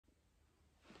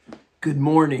Good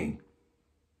morning.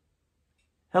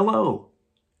 Hello.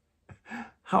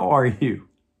 How are you?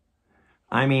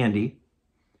 I'm Andy.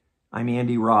 I'm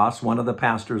Andy Ross, one of the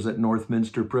pastors at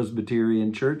Northminster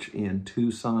Presbyterian Church in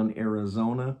Tucson,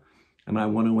 Arizona, and I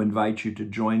want to invite you to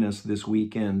join us this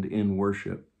weekend in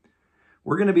worship.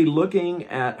 We're going to be looking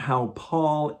at how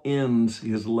Paul ends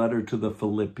his letter to the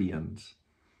Philippians.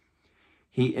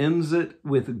 He ends it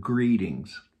with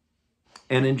greetings.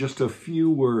 And in just a few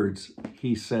words,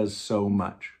 he says so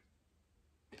much.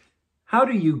 How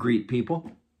do you greet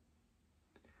people?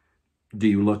 Do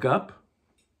you look up?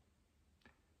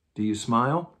 Do you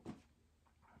smile?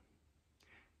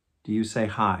 Do you say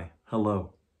hi,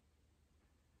 hello?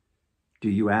 Do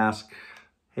you ask,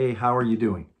 hey, how are you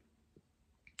doing?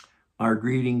 Our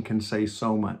greeting can say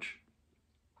so much.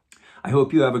 I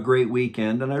hope you have a great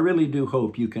weekend, and I really do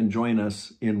hope you can join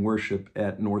us in worship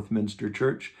at Northminster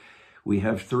Church. We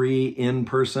have 3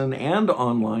 in-person and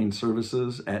online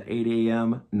services at 8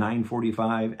 a.m.,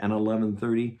 9:45, and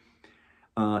 11:30.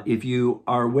 If you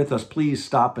are with us, please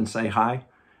stop and say hi.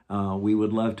 We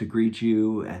would love to greet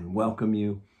you and welcome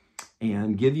you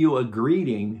and give you a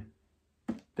greeting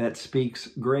that speaks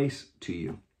grace to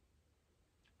you.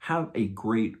 Have a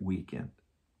great weekend.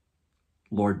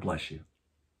 Lord bless you.